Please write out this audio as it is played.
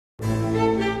I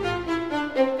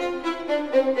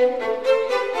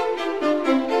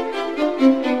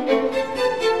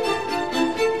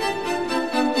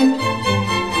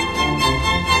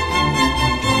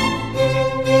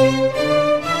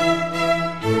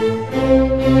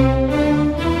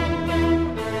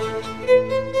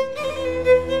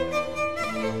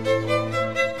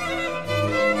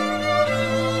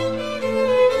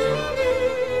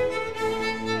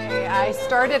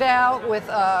started out with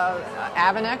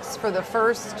Avonex for the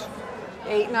first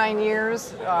 8-9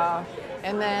 years,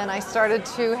 and then I started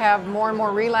to have more and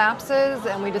more relapses,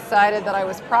 and we decided that I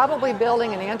was probably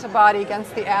building an antibody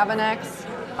against the Avonex.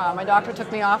 My doctor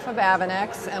took me off of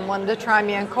Avonex and wanted to try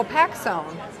me on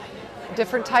Copaxone, a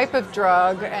different type of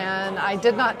drug, and I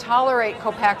did not tolerate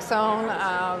Copaxone.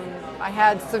 I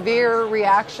had severe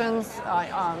reactions,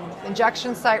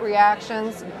 injection site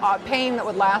reactions, pain that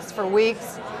would last for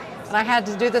weeks. And I had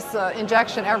to do this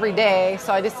injection every day,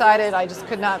 so I decided I just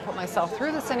could not put myself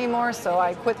through this anymore, so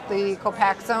I quit the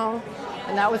Copaxone,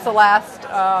 and that was the last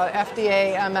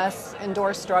FDA MS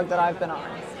endorsed drug that I've been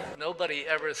on. Nobody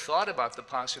ever thought about the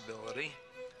possibility,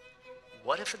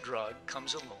 what if a drug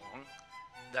comes along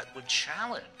that would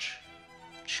challenge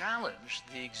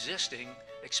the existing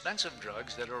expensive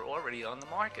drugs that are already on the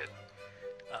market?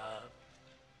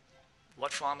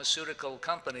 What pharmaceutical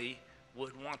company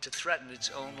would want to threaten its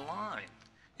own line?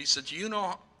 He said, you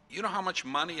know how much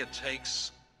money it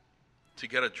takes to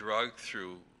get a drug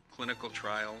through clinical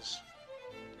trials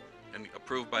and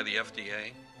approved by the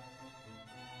FDA?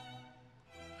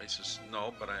 I says,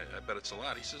 no, but I bet it's a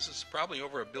lot. He says, it's probably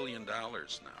over $1 billion now.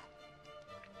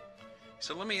 He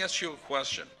said, let me ask you a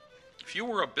question. If you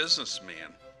were a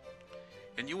businessman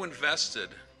and you invested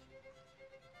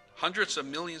hundreds of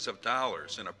millions of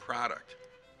dollars in a product,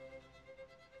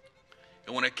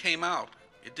 and when it came out,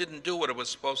 it didn't do what it was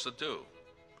supposed to do,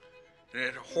 and it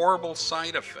had horrible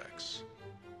side effects,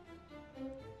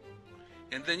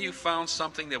 and then you found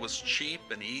something that was cheap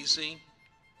and easy,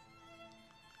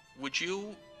 would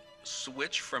you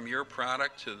switch from your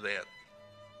product to that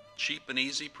cheap and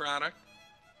easy product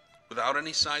without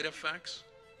any side effects,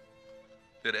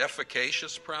 that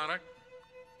efficacious product,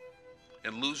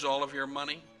 and lose all of your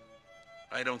money?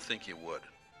 I don't think you would.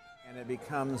 And it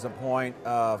becomes a point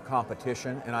of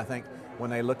competition, and I think when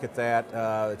they look at that,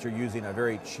 that you're using a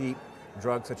very cheap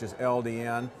drug such as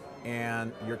LDN,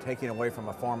 and you're taking away from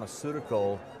a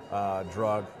pharmaceutical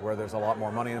drug where there's a lot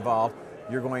more money involved,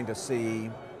 you're going to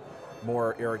see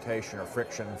more irritation or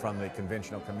friction from the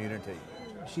conventional community.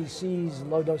 She sees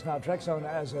low-dose naltrexone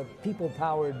as a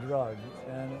people-powered drug,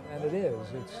 and it is.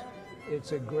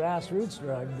 It's a grassroots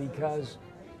drug because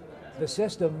the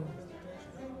system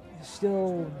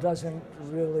still doesn't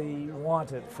really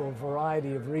want it for a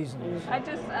variety of reasons.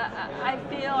 I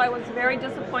feel I was very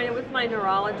disappointed with my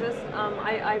neurologist.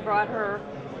 I brought her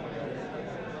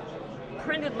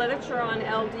printed literature on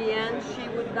LDN.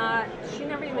 She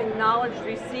never even acknowledged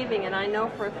receiving it. I know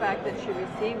for a fact that she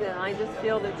received it, and I just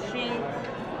feel that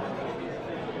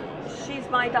she's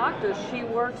my doctor. She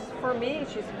works for me.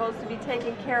 She's supposed to be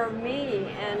taking care of me,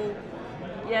 and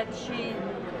yet she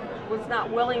was not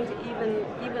willing to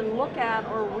even look at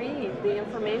or read the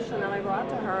information that I brought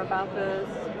to her about the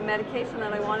medication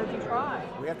that I wanted to try.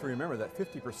 We have to remember that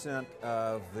 50%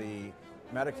 of the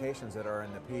medications that are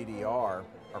in the PDR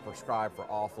are prescribed for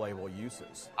off-label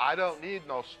uses. I don't need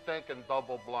no stinking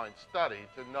double-blind study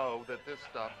to know that this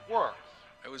stuff works.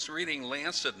 I was reading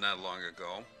Lancet not long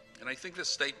ago, and I think this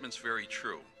statement's very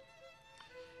true.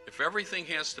 If everything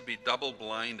has to be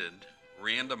double-blinded,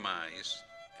 randomized,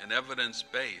 and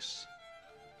evidence-based,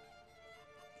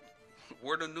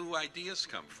 where do new ideas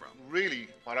come from? Really,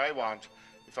 what I want,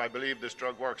 if I believe this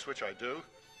drug works, which I do,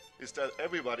 is that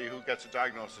everybody who gets a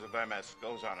diagnosis of MS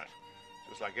goes on it.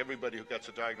 Just like everybody who gets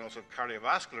a diagnosis of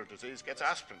cardiovascular disease gets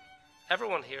aspirin.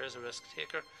 Everyone here is a risk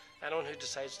taker. Anyone who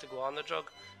decides to go on the drug,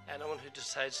 anyone who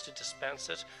decides to dispense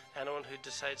it, anyone who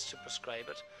decides to prescribe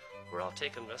it, we're all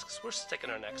taking risks. We're sticking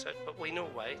our necks out, but we know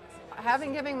why.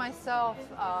 Having given myself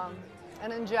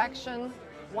an injection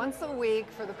once a week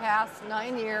for the past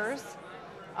 9 years,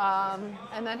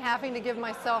 and then having to give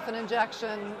myself an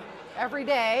injection every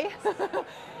day,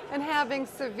 and having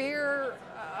severe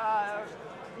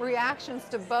reactions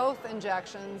to both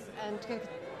injections, and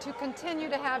to continue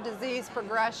to have disease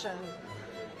progression,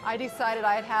 I decided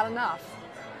I had had enough.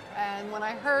 And when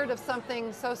I heard of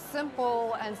something so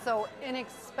simple and so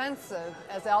inexpensive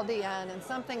as LDN, and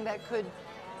something that could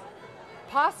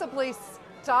possibly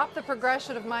stop the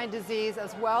progression of my disease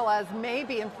as well as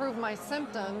maybe improve my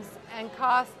symptoms and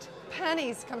cost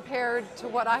pennies compared to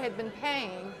what I had been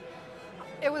paying,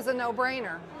 it was a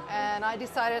no-brainer. And I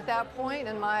decided at that point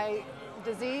in my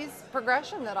disease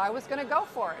progression that I was going to go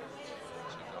for it.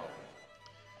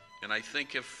 And I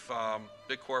think if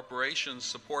big corporations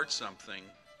support something,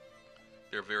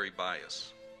 they're very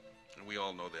biased. And we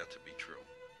all know that to be true.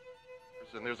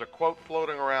 And there's a quote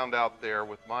floating around out there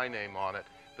with my name on it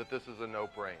that this is a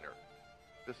no-brainer.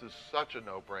 This is such a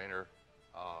no-brainer.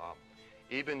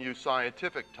 Even you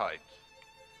scientific types,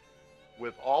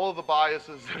 with all of the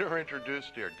biases that are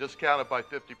introduced here, discounted by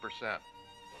 50%.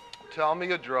 Tell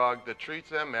me a drug that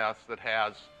treats MS that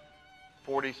has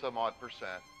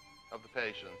 40-some-odd% of the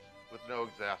patients with no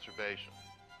exacerbation.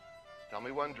 Tell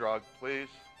me one drug, please.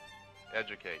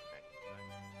 Educate me.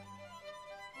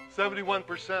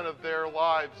 71% of their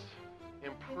lives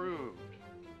improved.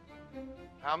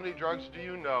 How many drugs do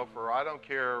you know, for I don't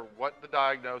care what the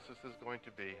diagnosis is going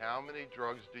to be, how many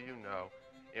drugs do you know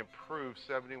improve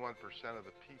 71% of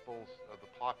the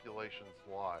population's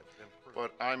lives?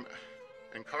 But I'm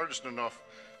encouraged enough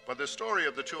by the story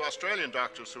of the two Australian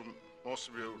doctors, whom most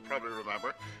of you will probably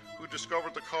remember, who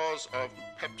discovered the cause of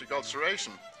peptic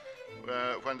ulceration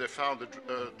when they found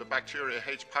the bacteria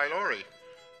H. pylori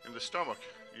in the stomach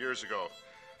years ago.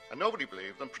 And nobody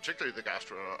believed them, particularly the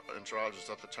gastroenterologists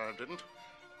at the time didn't.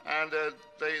 And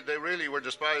they really were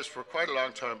despised for quite a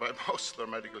long time by most of their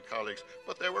medical colleagues.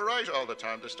 But they were right all the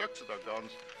time. They stuck to their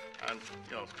guns. And,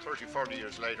 30, 40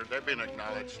 years later, they've been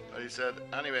acknowledged. He said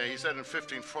in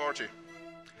 1540,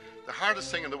 the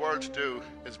hardest thing in the world to do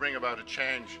is bring about a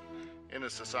change in a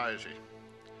society.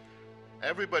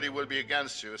 Everybody will be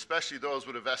against you, especially those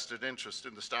with a vested interest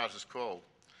in the status quo,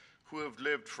 who have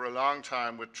lived for a long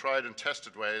time with tried and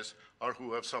tested ways, or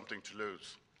who have something to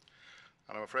lose.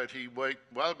 And I'm afraid he might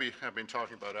well have been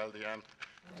talking about LDN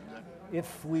today.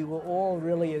 If we were all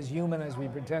really as human as we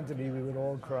pretend to be, we would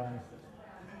all cry.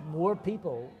 More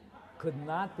people could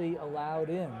not be allowed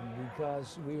in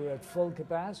because we were at full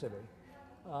capacity.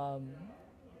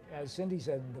 As Cindy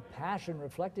said, the passion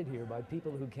reflected here by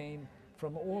people who came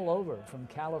from all over, from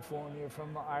California,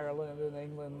 from Ireland and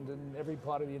England and every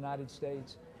part of the United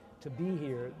States to be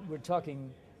here. We're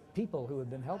talking people who have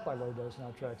been helped by low-dose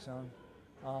naltrexone,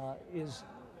 is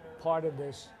part of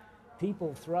this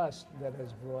people thrust that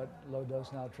has brought low-dose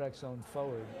naltrexone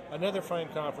forward. Another fine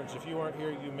conference. If you weren't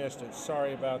here, you missed it.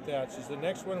 Sorry about that. Since the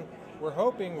next one we're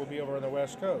hoping will be over on the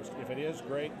West Coast. If it is,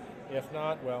 great. If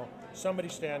not, well, somebody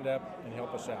stand up and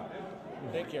help us out.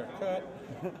 Take care. Cut.